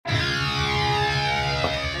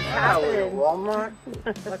happening? Walmart?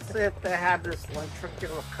 Let's see if they have this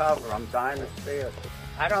ventricular cover. I'm dying to see it.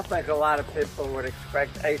 I don't think a lot of people would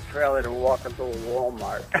expect Ace Frehley to walk into a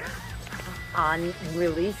Walmart. On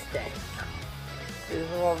release day. These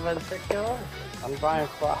are all ventricular. I'm buying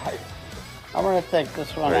 5. I'm gonna take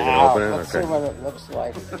this one Are you out. gonna open it? Let's Okay. see what it looks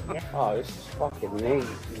like. Oh, this is fucking neat.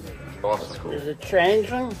 Awesome. Is it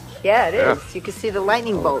changing? Yeah, it is. Yeah. You can see the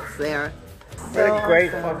lightning bolts there. What a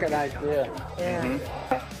great fucking idea. Yeah.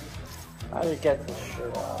 How do you get this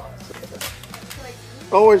shit out?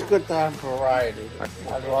 Always good to have variety.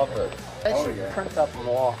 I love it. They should print up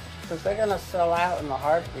more. Because they're going to sell out in a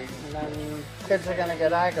heartbeat and then kids are going to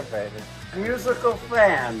get aggravated. Musical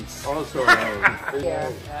fans. Also, Yeah.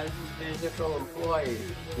 Musical employees.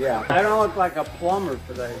 Yeah. I don't look like a plumber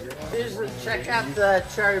today. Check out the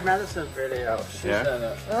Cherry Medicine video. She's in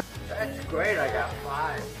it. That's great. I got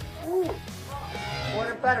 5. Ooh. What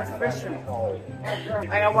about a fishing pole?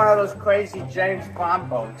 I got one of those crazy James Bond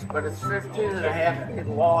boats, but it's 15.5 feet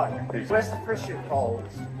long. Where's the fishing poles?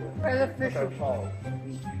 Where's the fishing poles?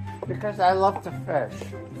 Because I love to fish.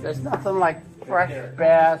 There's nothing like fresh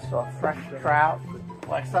bass or fresh trout,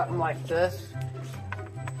 like something like this.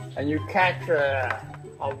 And you catch a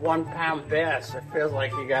 1 pound bass, it feels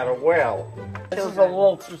like you got a whale. This is a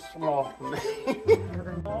little too small for me.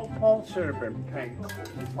 All poles should have been pink.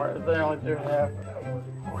 Why did they only do half?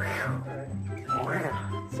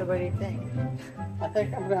 So what do you think? I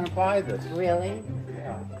think I'm gonna buy this. Really?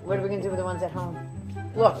 Yeah. What are we gonna do with the ones at home?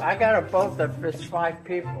 Look, I got a boat that fits 5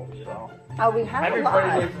 people, so. Oh, we have a Everybody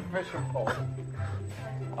lot. needs a fishing pole.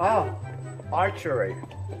 Oh, archery.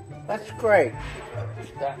 That's great.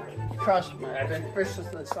 Trust me, I've been fishing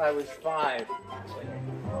since I was 5.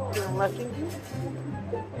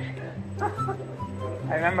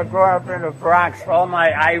 I remember growing up in the Bronx, all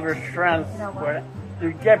my Irish friends would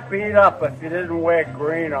you'd get beat up if you didn't wear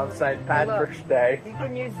green on St. Patrick's Day. You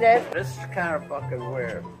can use this. This is kind of fucking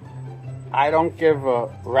weird. I don't give a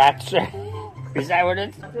rat's. Is that what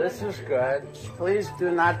it is? This is good. Please do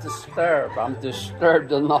not disturb. I'm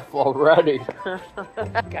disturbed enough already.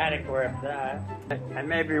 Gotta grab that. And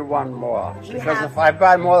maybe one more. Because if I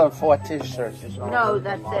buy more than 4 t-shirts, it's No,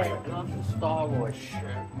 that's it. I love the Star Wars shit.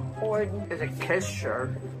 Or It's a Kiss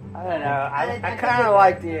shirt. I don't know. I kind of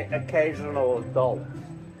like the occasional adult.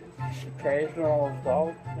 Occasional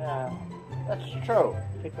adult? Yeah. That's true.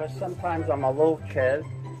 Because sometimes I'm a little kid.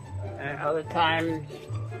 And other times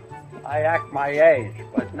I act my age,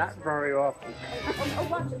 but not very often.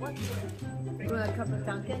 you want a cup of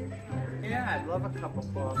Dunkin'? Yeah, I'd love a cup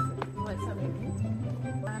of coffee. You want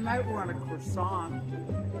something? I might want a croissant.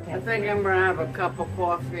 I think I'm gonna have a cup of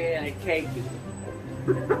coffee and a cake.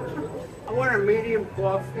 I want a medium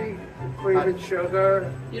coffee, cream and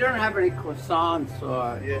sugar. You don't have any croissants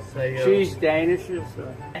or cheese danishes?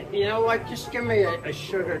 You know what? Just give me a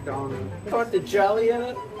sugar donut. Put the jelly in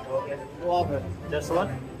it. Love it. This one?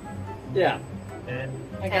 Yeah.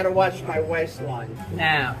 I gotta watch my waistline.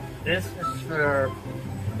 Now, this is for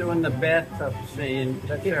doing the bathtub scene.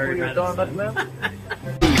 That's your donut, man?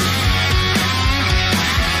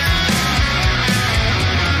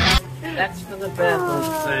 That's for the bathroom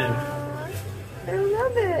scene. I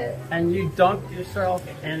love it. And you dunk yourself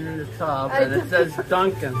in the tub, and it says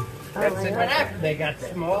Dunkin'. They got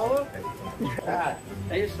smaller? God,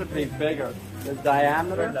 they used to be bigger. The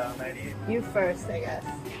diameter? You first, I guess.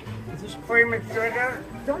 Is this cream and sugar?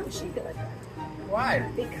 Don't shake it like that. Why?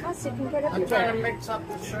 Because you can get up I'm your trying to back. mix up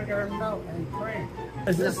the sugar and milk and cream.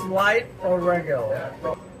 Is this light or regular?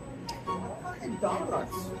 Fucking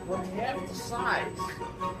donuts. What's half the size?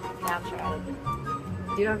 Now try it.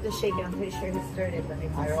 You don't have to shake it. I'm pretty sure he stirred it, but he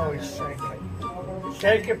I always shake it.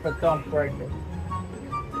 Shake it, but don't break it.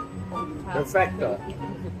 Perfecto.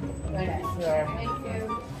 Thank you, sir. Thank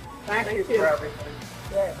you. Thank you for everything.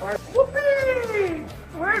 Whoopee!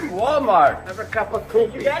 We're in Walmart. Have a cup of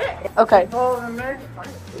cookies. You got it? Okay.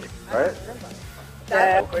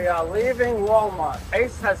 Right? We are leaving Walmart.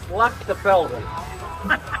 Ace has left the building.